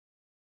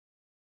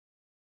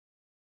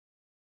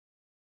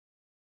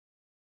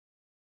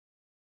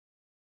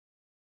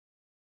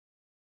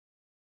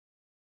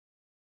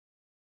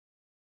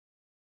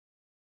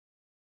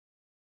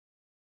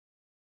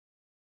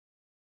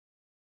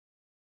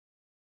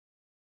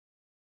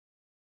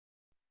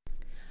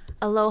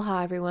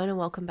Aloha everyone and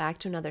welcome back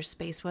to another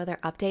space weather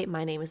update.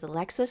 My name is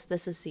Alexis.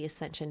 This is the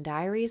Ascension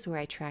Diaries where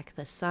I track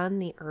the sun,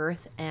 the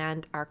earth,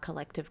 and our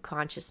collective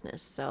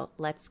consciousness. So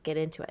let's get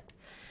into it.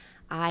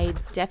 I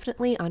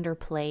definitely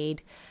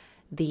underplayed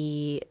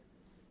the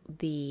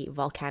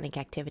volcanic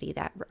activity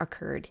that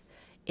occurred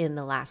in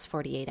the last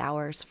 48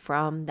 hours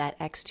from that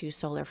X2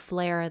 solar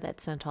flare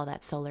that sent all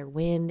that solar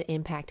wind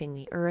impacting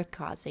the earth,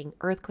 causing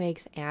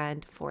earthquakes,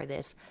 and for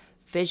this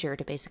fissure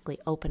to basically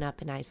open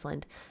up in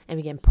Iceland and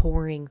begin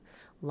pouring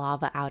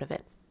lava out of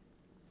it.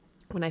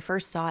 When I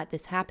first saw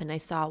this happen, I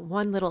saw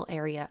one little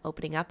area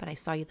opening up, and I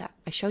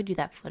showed you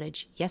that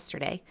footage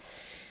yesterday.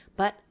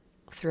 But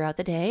throughout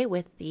the day,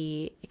 with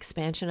the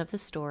expansion of the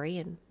story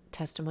and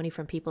testimony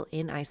from people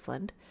in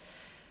Iceland,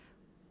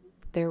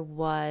 there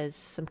was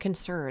some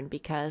concern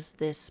because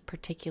this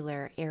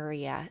particular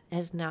area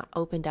has not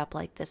opened up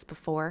like this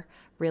before,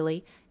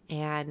 really,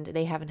 and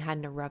they haven't had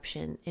an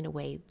eruption in a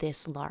way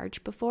this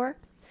large before.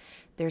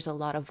 There's a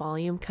lot of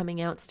volume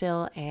coming out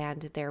still,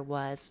 and there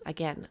was,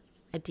 again,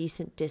 a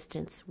decent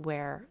distance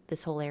where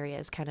this whole area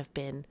has kind of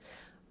been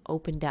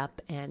opened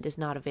up and is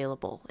not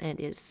available and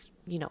is,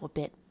 a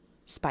bit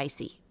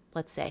spicy,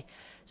 let's say.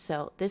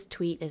 So this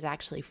tweet is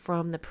actually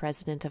from the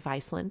president of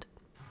Iceland,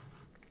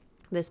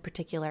 this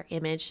particular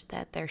image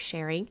that they're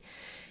sharing.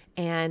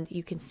 And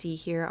you can see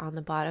here on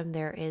the bottom,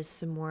 there is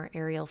some more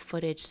aerial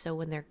footage. So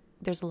when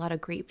there's a lot of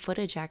great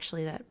footage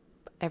actually that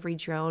every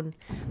drone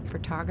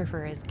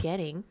photographer is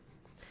getting.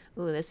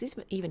 Ooh, this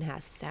even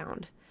has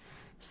sound.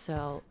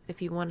 So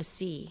if you want to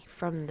see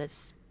from the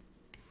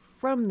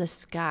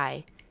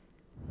sky,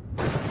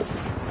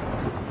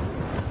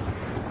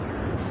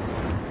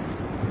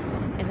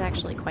 it's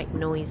actually quite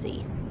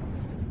noisy,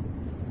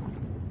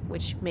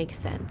 which makes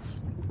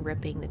sense,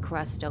 ripping the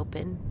crust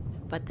open,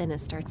 but then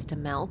it starts to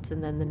melt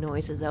and then the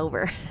noise is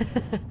over.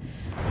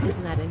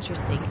 Isn't that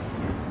interesting?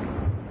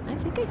 I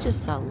think I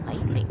just saw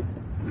lightning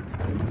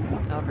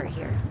over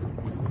here.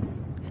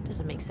 That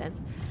doesn't make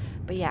sense.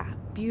 But yeah,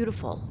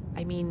 beautiful.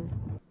 I mean,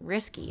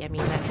 risky. I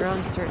mean, that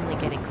drone's certainly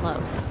getting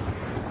close.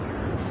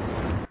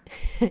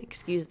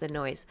 Excuse the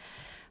noise.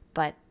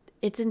 But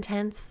it's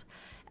intense.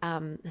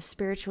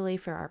 Spiritually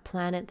for our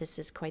planet, this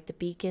is quite the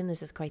beacon.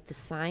 This is quite the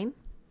sign.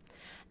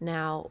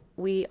 Now,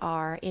 we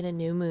are in a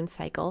new moon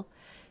cycle.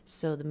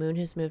 So the moon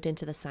has moved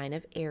into the sign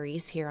of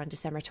Aries here on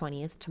December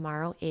 20th.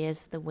 Tomorrow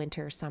is the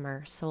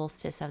winter-summer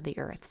solstice of the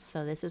earth.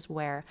 So this is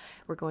where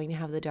we're going to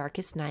have the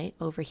darkest night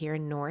over here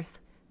in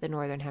the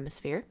northern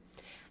hemisphere.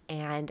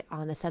 And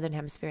on the southern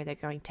hemisphere, they're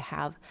going to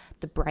have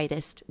the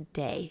brightest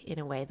day, in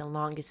a way, the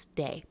longest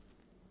day.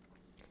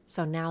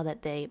 So now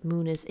that the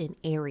moon is in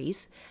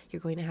Aries,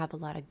 you're going to have a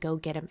lot of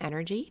go-get-'em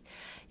energy.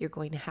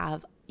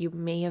 You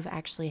may have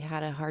actually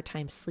had a hard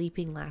time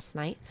sleeping last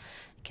night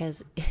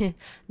because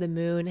the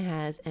moon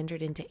has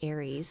entered into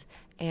Aries,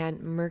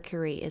 and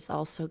Mercury is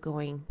also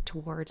going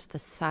towards the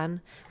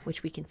sun,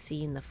 which we can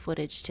see in the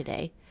footage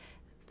today,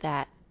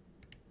 that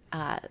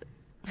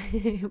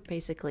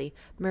basically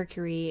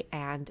Mercury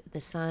and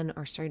the sun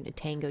are starting to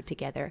tango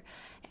together,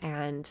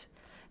 and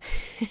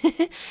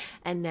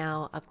and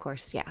now, of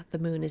course, the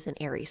moon is in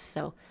Aries.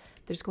 So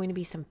there's going to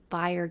be some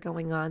fire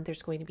going on.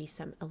 There's going to be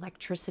some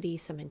electricity,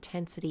 some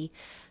intensity.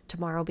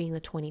 Tomorrow being the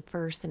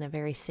 21st and a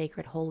very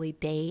sacred, holy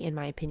day, in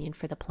my opinion,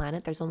 for the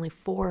planet. There's only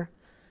 4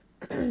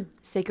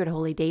 sacred,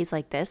 holy days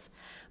like this.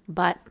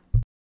 But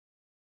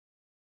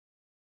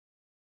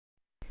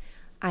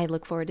I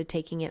look forward to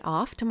taking it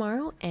off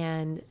tomorrow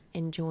and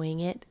enjoying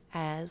it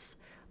as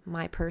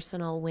my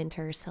personal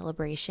winter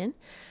celebration.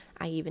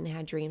 I even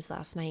had dreams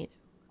last night,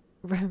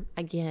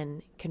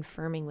 again,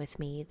 confirming with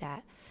me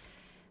that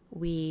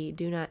we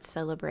do not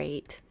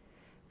celebrate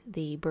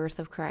the birth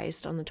of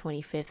Christ on the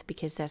 25th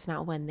because that's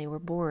not when they were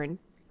born.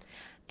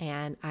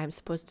 And I'm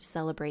supposed to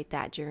celebrate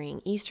that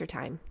during Easter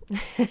time.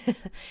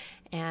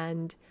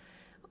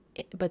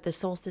 But the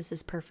solstice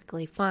is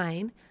perfectly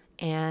fine.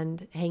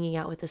 And hanging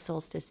out with the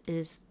solstice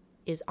is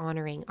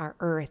honoring our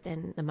earth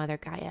and the Mother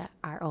Gaia,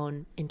 our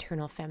own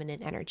internal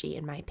feminine energy,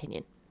 in my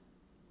opinion.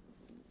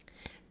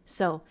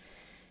 So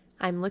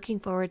I'm looking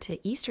forward to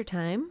Easter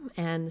time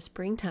and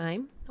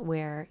springtime,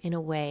 where in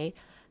a way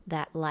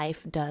that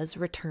life does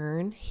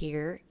return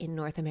here in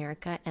North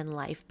America and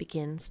life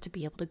begins to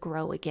be able to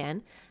grow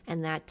again.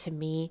 And that to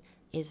me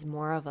is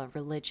more of a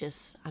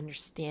religious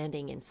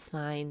understanding and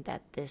sign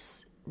that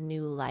this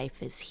new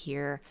life is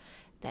here,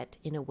 that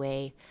in a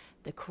way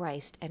the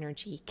Christ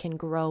energy can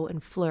grow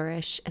and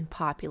flourish and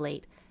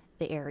populate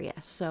the area.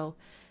 So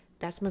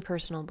that's my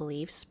personal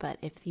beliefs. But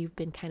if you've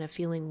been kind of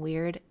feeling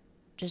weird,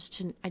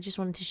 I just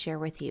wanted to share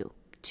with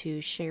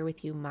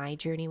you my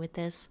journey with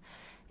this.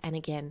 And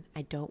again,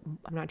 I'm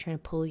not trying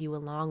to pull you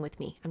along with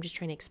me. I'm just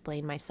trying to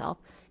explain myself.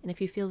 And if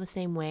you feel the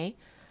same way,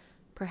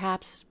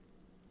 perhaps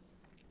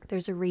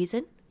there's a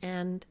reason,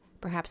 and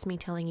perhaps me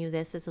telling you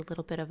this is a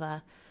little bit of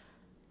a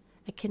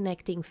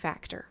connecting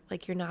factor,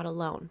 like you're not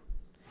alone.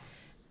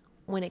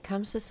 When it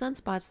comes to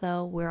sunspots,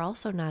 though, we're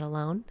also not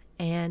alone,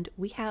 and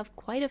we have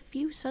quite a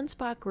few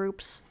sunspot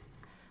groups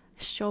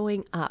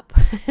showing up.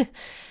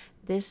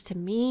 This to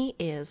me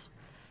is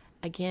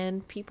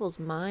again, people's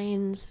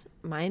minds,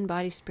 mind,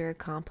 body, spirit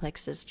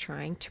complexes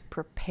trying to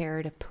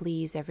prepare to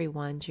please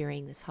everyone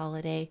during this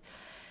holiday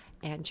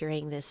and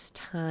during this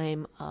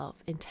time of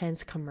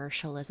intense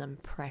commercialism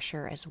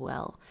pressure as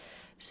well.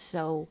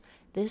 So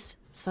this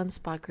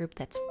sunspot group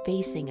that's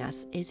facing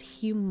us is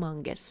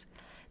humongous.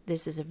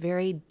 This is a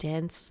very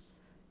dense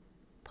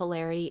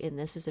polarity, and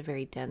this is a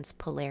very dense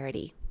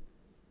polarity.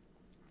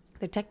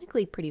 They're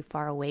technically pretty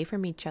far away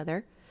from each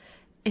other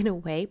in a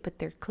way, but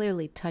they're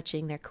clearly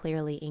touching, they're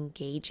clearly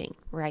engaging,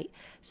 right?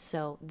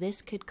 So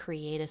this could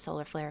create a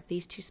solar flare. If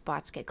these two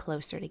spots get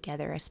closer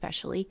together,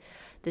 especially,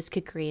 this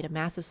could create a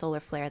massive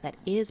solar flare that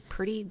is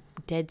pretty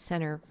dead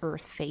center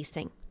Earth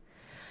facing.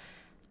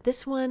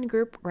 This one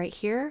group right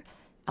here,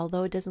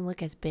 although it doesn't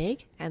look as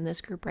big, and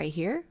this group right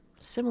here,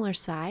 similar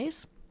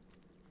size,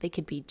 they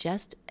could be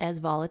just as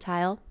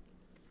volatile.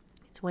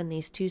 It's when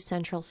these two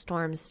central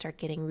storms start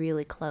getting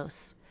really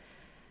close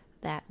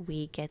that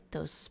we get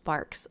those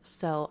sparks.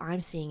 So I'm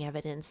seeing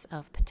evidence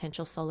of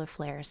potential solar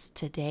flares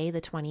today,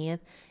 the 20th,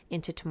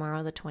 into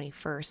tomorrow, the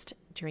 21st,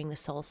 during the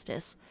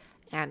solstice,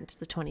 and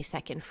the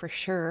 22nd for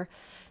sure.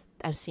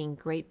 I'm seeing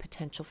great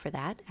potential for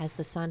that, as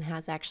the sun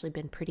has actually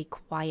been pretty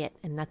quiet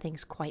and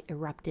nothing's quite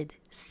erupted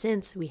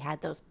since we had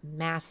those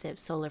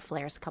massive solar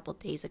flares a couple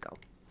days ago.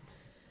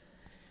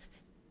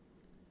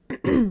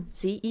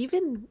 See,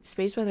 even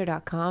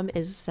spaceweather.com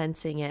is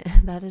sensing it.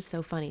 That is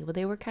so funny. Well,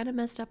 they were kind of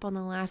messed up on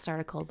the last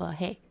article, but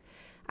hey,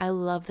 I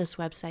love this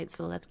website,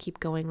 so let's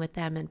keep going with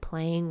them and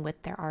playing with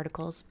their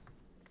articles.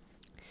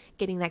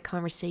 Getting that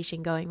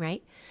conversation going,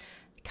 right?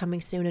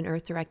 Coming soon, an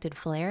Earth-directed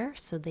flare.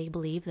 So they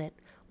believe that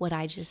what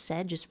I just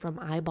said, just from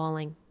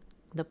eyeballing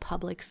the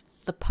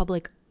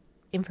public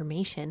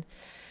information,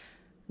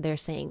 they're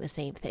saying the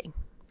same thing.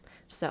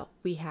 So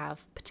we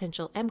have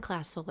potential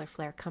M-class solar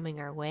flare coming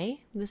our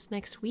way this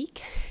next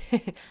week,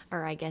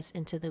 or I guess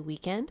into the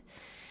weekend.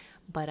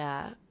 But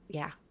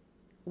yeah,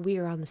 we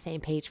are on the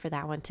same page for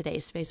that one today,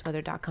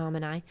 spaceweather.com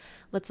and I.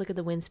 Let's look at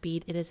the wind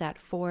speed. It is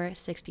at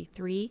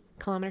 463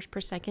 kilometers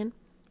per second.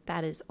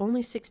 That is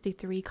only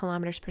 63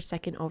 kilometers per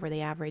second over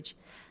the average.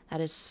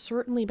 That is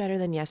certainly better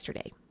than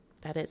yesterday.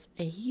 That is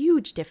a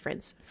huge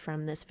difference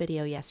from this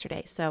video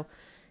yesterday. So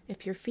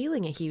if you're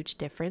feeling a huge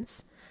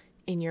difference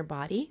in your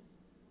body,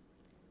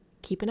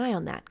 keep an eye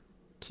on that.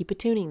 Keep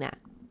attuning that.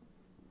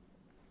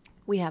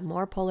 We have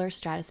more polar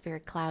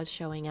stratospheric clouds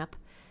showing up.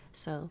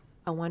 So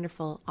a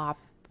wonderful,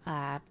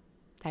 I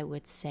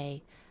would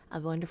say, a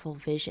wonderful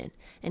vision.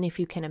 And if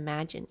you can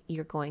imagine,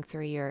 you're going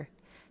through your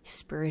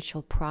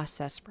spiritual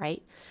process,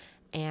 right?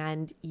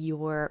 And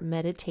you're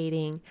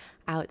meditating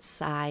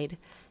outside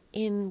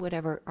in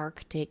whatever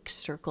Arctic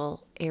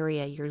Circle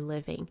area you're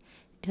living.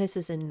 And this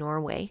is in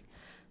Norway.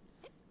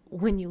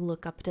 When you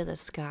look up to the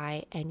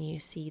sky and you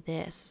see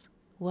this,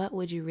 what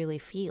would you really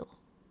feel?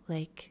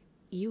 Like,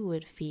 you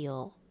would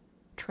feel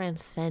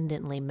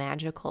transcendently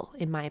magical,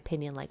 in my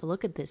opinion. Like,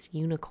 look at this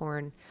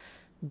unicorn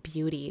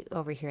beauty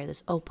over here,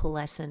 this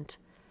opalescent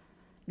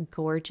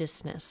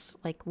gorgeousness.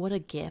 Like, what a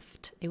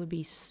gift. It would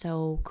be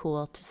so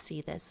cool to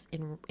see this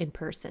in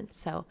person.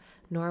 So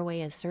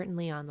Norway is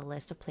certainly on the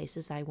list of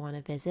places I want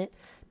to visit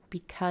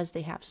because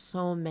they have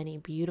so many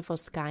beautiful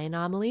sky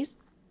anomalies,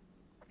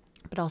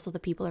 but also the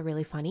people are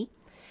really funny.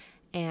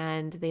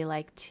 And they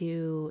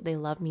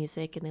love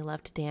music and they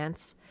love to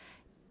dance,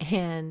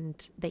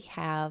 and they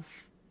have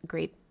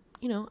great,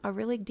 a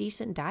really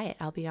decent diet.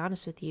 I'll be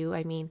honest with you.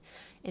 I mean,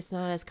 it's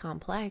not as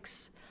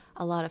complex,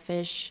 a lot of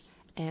fish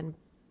and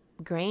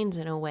grains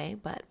in a way,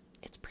 but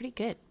it's pretty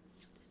good.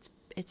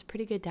 It's a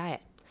pretty good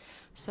diet.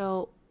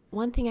 So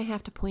one thing I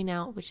have to point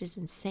out, which is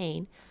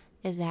insane,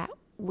 is that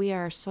we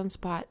are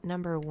sunspot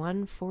number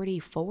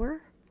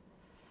 144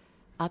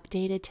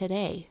 updated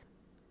today.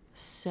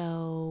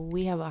 So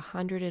we have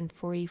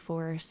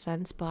 144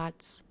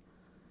 sunspots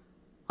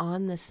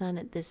on the sun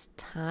at this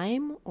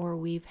time, or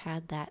we've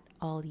had that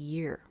all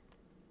year.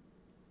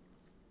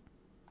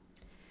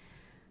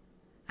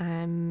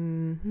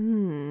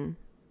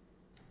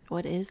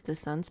 What is the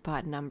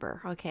sunspot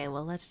number? Okay,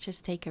 well, let's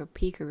just take a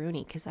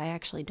peek-a-rooney because I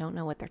actually don't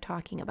know what they're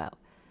talking about.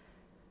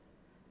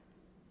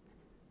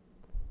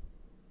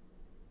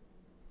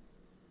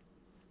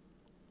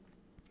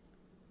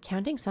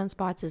 Counting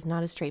sunspots is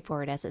not as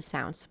straightforward as it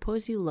sounds.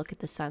 Suppose you look at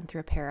the sun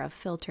through a pair of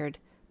filtered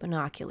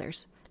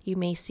binoculars. You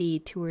may see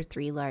 2 or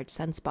 3 large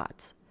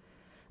sunspots.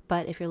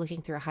 But if you're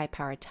looking through a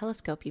high-powered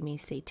telescope, you may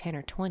see 10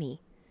 or 20.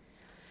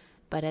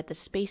 But at the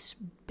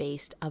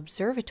space-based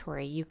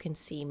observatory, you can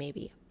see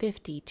maybe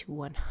 50 to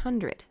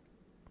 100.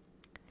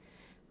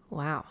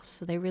 Wow,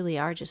 so they really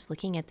are just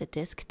looking at the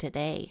disk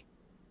today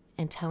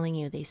and telling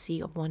you they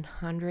see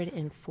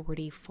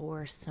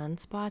 144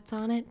 sunspots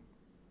on it?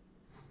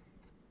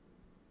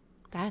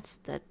 That's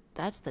the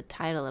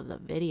title of the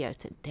video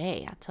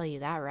today. I'll tell you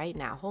that right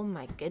now. Oh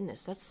my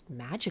goodness, that's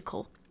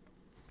magical.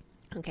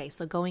 Okay,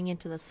 so going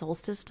into the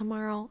solstice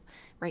tomorrow,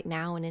 right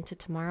now and into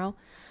tomorrow,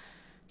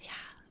 yeah,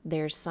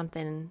 there's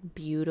something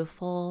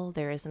beautiful.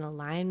 There is an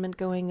alignment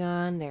going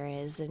on. There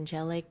is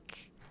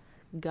angelic,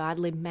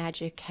 godly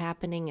magic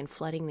happening and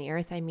flooding the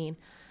earth. I mean,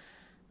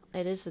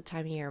 it is the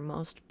time of year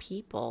most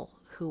people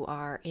who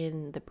are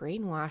in the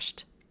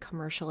brainwashed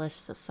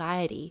commercialist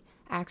society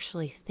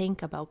actually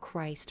think about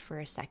Christ for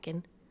a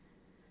second.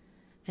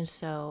 And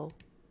so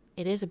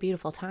it is a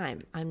beautiful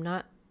time. I'm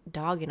not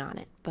dogging on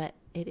it, but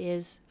it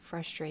is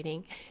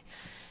frustrating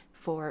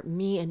for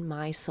me and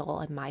my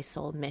soul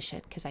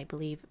mission, because I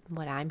believe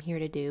what I'm here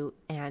to do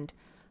and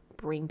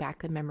bring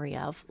back the memory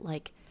of,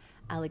 like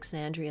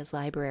Alexandria's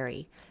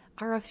library,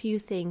 are a few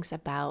things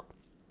about,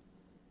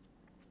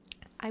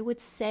 I would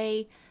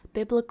say,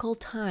 biblical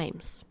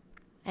times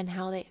and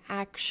how they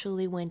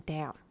actually went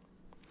down.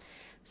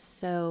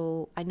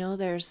 So I know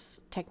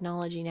there's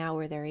technology now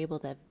where they're able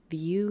to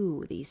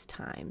view these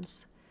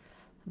times,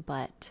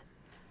 but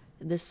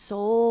the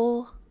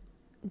soul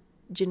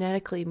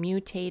genetically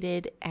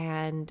mutated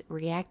and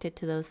reacted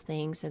to those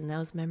things, and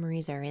those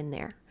memories are in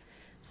there.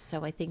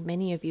 So I think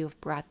many of you have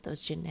brought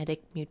those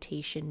genetic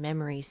mutation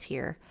memories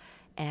here,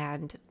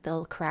 and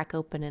they'll crack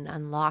open and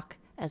unlock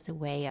as a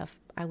way of,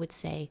 I would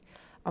say,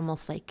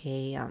 almost like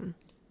a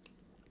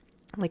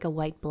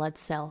white blood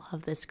cell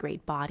of this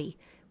great body,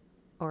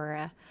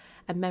 or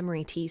a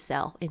memory T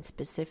cell in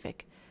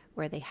specific,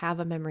 where they have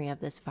a memory of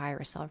this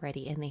virus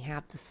already and they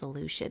have the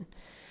solution.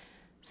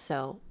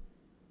 So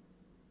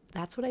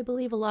that's what I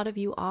believe a lot of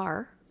you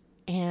are,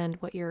 and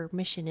what your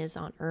mission is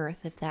on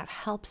Earth. If that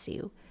helps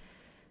you,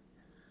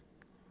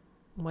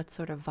 what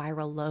sort of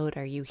viral load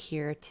are you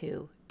here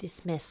to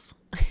dismiss?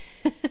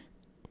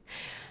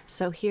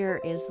 So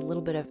here is a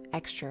little bit of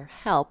extra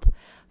help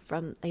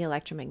from the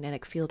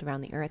electromagnetic field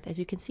around the Earth. As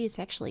you can see, it's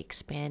actually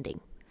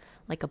expanding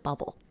like a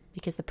bubble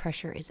because the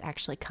pressure is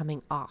actually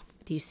coming off.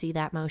 Do you see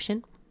that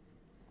motion?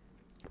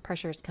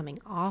 Pressure is coming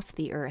off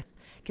the Earth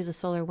because the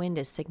solar wind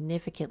is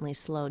significantly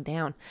slowed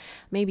down.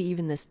 Maybe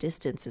even this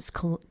distance is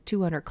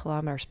 200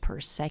 kilometers per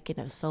second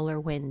of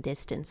solar wind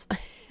distance.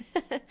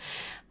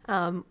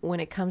 When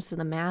it comes to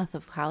the math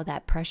of how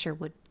that pressure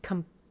would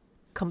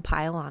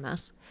compile on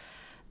us,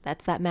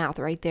 that's that math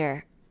right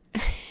there.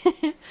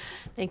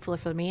 Thankfully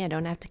for me, I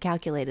don't have to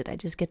calculate it. I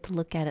just get to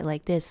look at it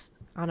like this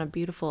on a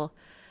beautiful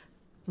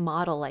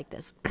model like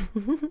this.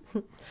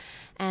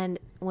 And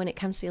when it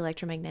comes to the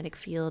electromagnetic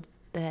field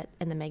and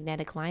the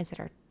magnetic lines that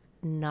are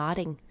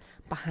knotting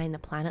behind the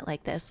planet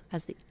like this,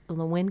 as the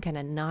wind kind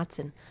of knots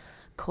and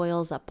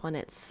coils up on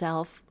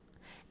itself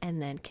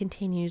and then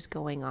continues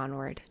going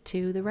onward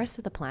to the rest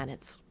of the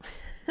planets.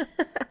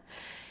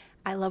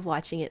 I love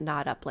watching it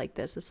knot up like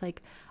this. It's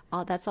like,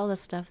 that's all the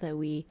stuff that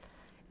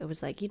it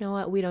was like, you know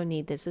what, we don't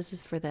need this. This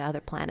is for the other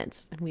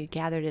planets. And we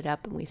gathered it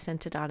up and we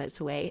sent it on its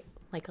way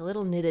like a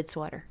little knitted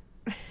sweater.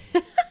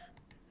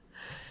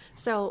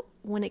 So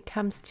when it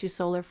comes to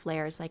solar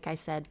flares, like I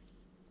said,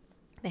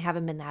 they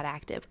haven't been that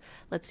active.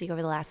 Let's see,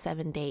 over the last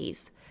 7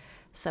 days.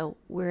 So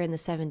we're in the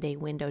 7-day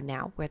window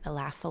now where the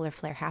last solar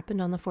flare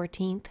happened on the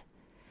 14th.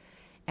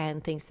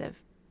 And things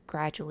have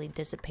gradually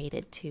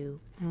dissipated to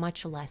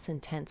much less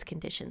intense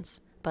conditions.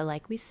 But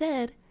like we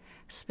said,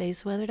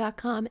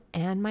 spaceweather.com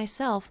and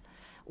myself,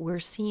 we're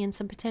seeing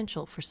some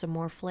potential for some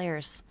more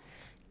flares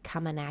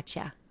coming at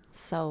ya.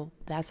 So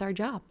that's our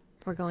job.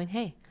 We're going,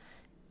 hey,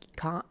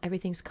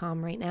 everything's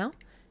calm right now.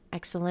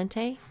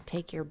 Excelente.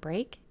 Take your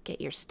break.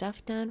 Get your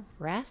stuff done.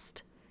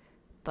 Rest.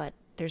 But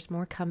there's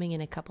more coming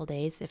in a couple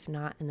days, if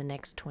not in the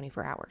next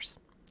 24 hours.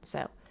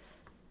 So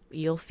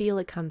you'll feel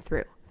it come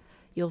through.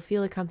 You'll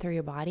feel it come through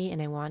your body,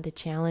 and I want to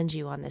challenge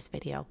you on this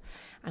video.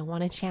 I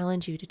want to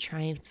challenge you to try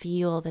and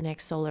feel the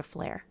next solar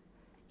flare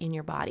in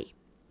your body.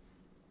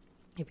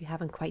 If you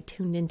haven't quite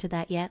tuned into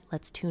that yet,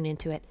 let's tune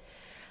into it.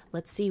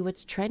 Let's see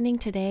what's trending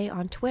today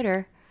on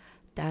Twitter.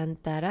 Dun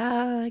da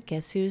da,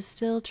 guess who's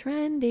still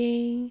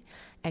trending?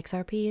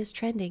 XRP is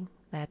trending.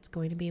 That's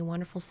going to be a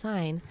wonderful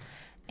sign.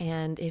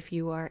 And if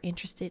you are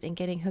interested in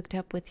getting hooked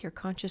up with your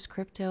Conscious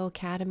Crypto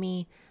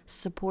Academy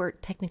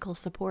support, technical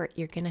support,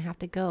 you're going to have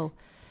to go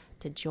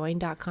to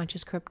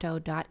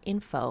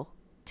join.consciouscrypto.info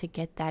to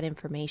get that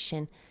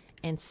information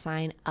and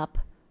sign up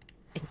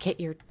and get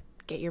your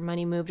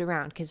money moved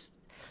around, because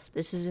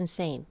this is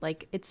insane.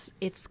 Like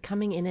it's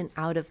coming in and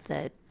out of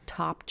the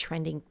top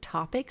trending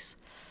topics.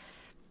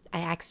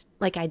 I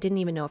didn't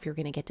even know if you were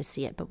going to get to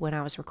see it, but when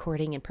I was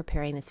recording and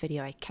preparing this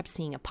video, I kept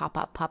seeing a pop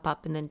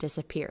up, and then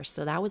disappear.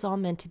 So that was all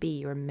meant to be.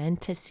 You were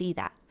meant to see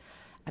that.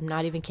 I'm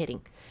not even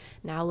kidding.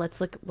 Now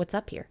let's look at what's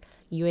up here.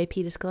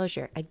 UAP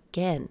disclosure.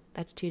 Again,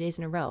 that's 2 days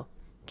in a row.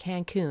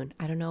 Cancun.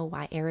 I don't know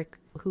why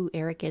who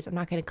Eric is. I'm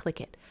not going to click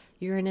it.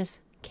 Uranus,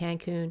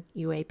 Cancun,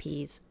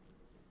 UAPs.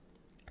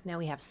 Now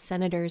we have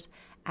senators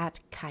at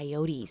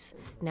Coyotes.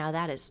 Now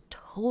that is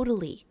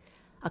totally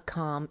a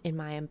calm in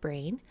my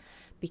brain,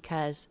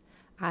 because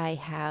I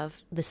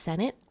have the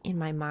Senate in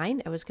my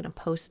mind. I was going to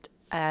post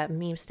a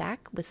meme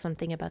stack with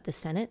something about the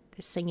Senate.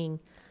 They're singing,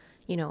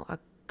 a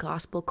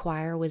gospel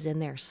choir was in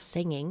there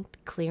singing,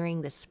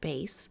 clearing the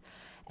space.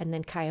 And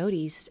then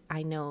coyotes,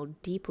 I know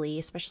deeply,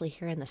 especially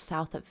here in the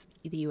south of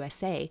the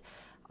USA,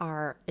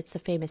 it's a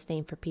famous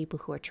name for people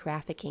who are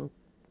trafficking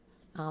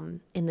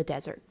in the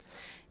desert.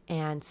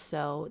 And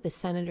so the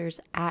senators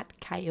at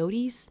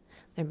Coyotes,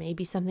 There may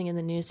be something in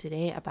the news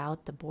today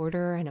about the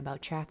border and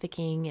about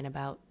trafficking and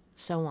about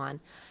so on,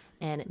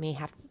 and it may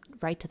have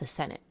right to the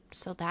Senate.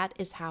 So that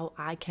is how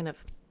I kind of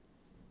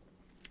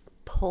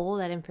pull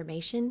that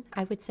information,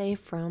 I would say,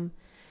 from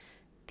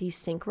these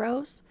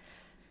synchros.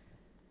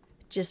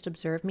 Just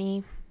observe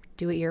me,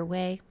 do it your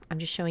way. I'm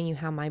just showing you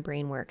how my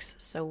brain works.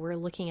 So we're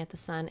looking at the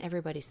sun.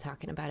 Everybody's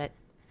talking about it.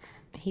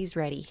 He's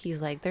ready.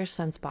 He's like, there's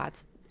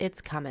sunspots.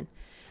 It's coming.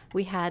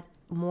 We had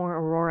more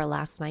aurora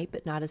last night,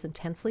 but not as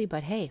intensely.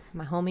 But hey,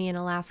 my homie in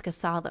Alaska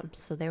saw them.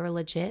 So they were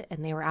legit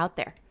and they were out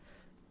there.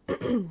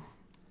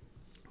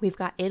 We've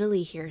got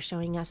Italy here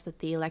showing us that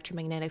the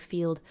electromagnetic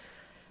field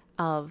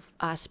of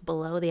us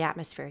below the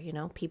atmosphere, you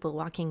know, people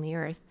walking the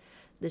earth,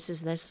 this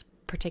is this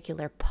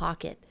particular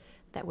pocket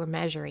that we're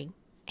measuring,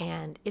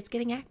 and it's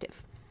getting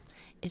active.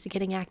 Is it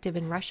getting active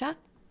in Russia?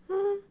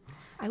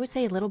 I would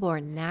say a little more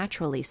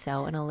naturally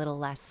so and a little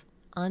less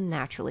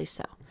unnaturally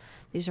so.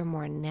 These are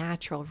more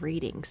natural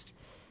readings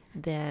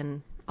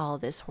than all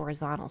this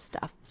horizontal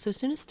stuff. So as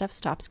soon as stuff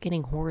stops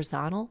getting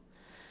horizontal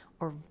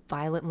or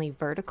violently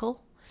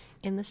vertical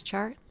in this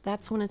chart,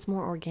 that's when it's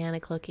more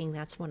organic looking.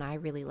 That's when I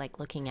really like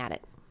looking at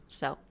it.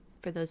 So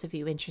for those of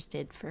you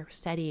interested for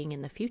studying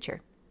in the future,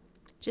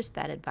 just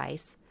that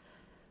advice.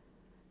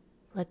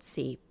 Let's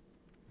see.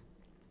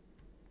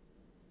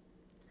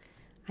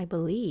 I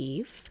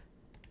believe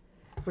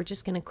we're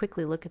just going to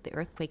quickly look at the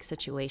earthquake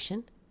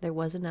situation. There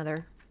was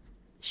another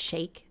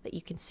shake that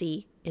you can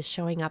see is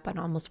showing up on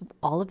almost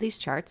all of these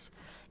charts.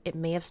 It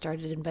may have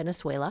started in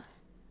Venezuela.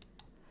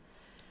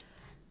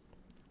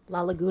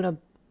 La Laguna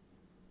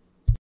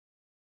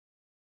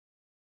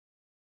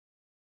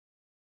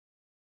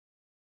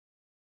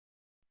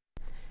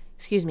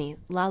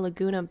La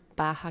Laguna,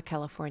 Baja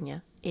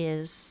California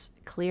is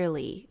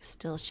clearly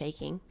still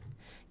shaking.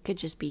 Could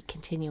just be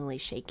continually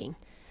shaking.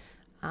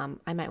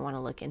 I might want to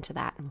look into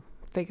that and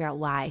figure out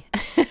why,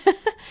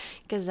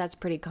 because that's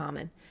pretty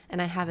common.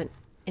 And I haven't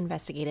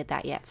investigated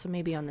that yet, so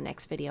maybe on the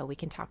next video we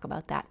can talk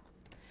about that.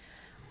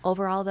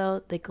 Overall,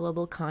 though, the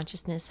global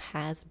consciousness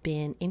has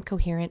been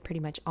incoherent pretty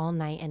much all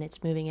night, and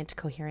it's moving into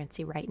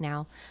coherency right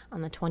now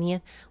on the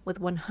 20th with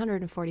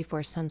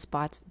 144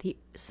 sunspots. The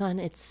sun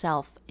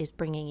itself is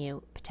bringing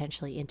you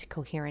potentially into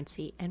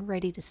coherency and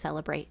ready to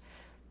celebrate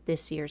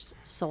this year's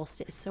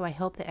solstice. So I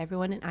hope that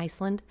everyone in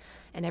Iceland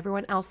and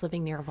everyone else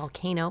living near a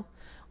volcano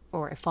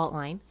or a fault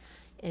line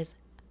is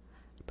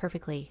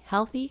perfectly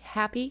healthy,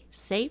 happy,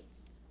 safe,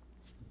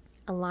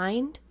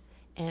 aligned.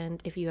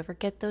 And if you ever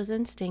get those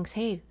instincts,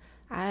 hey,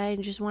 I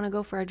just want to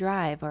go for a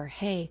drive, or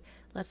hey,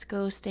 let's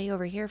go stay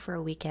over here for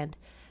a weekend.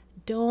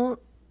 Don't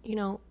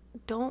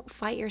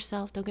fight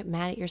yourself. Don't get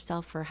mad at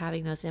yourself for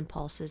having those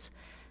impulses.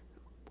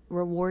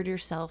 Reward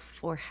yourself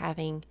for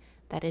having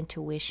that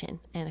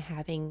intuition and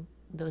having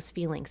those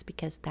feelings,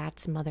 because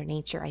that's Mother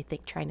Nature, I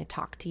think, trying to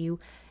talk to you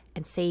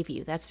and save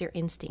you. That's your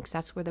instincts.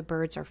 That's where the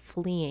birds are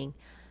fleeing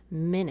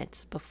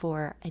minutes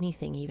before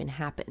anything even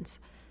happens.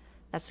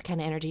 That's the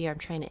kind of energy I'm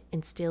trying to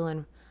instill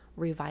and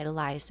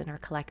revitalize in our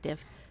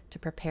collective to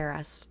prepare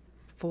us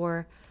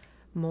for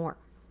more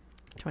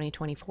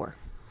 2024.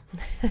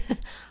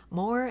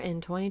 More in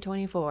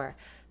 2024.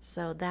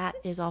 So that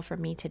is all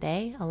from me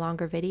today. A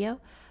longer video,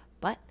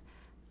 but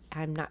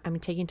I'm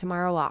taking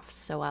tomorrow off.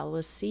 So I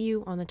will see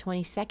you on the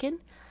 22nd.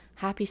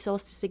 Happy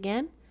solstice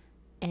again.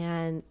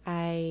 And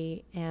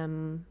I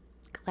am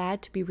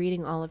glad to be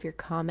reading all of your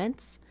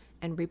comments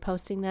and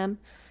reposting them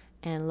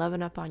and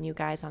loving up on you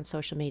guys on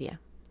social media.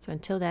 So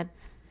until then,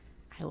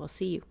 I will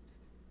see you.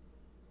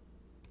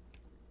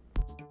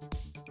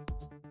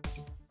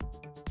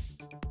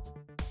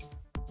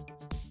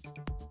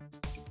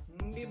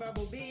 Beep,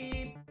 bubble,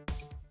 beep.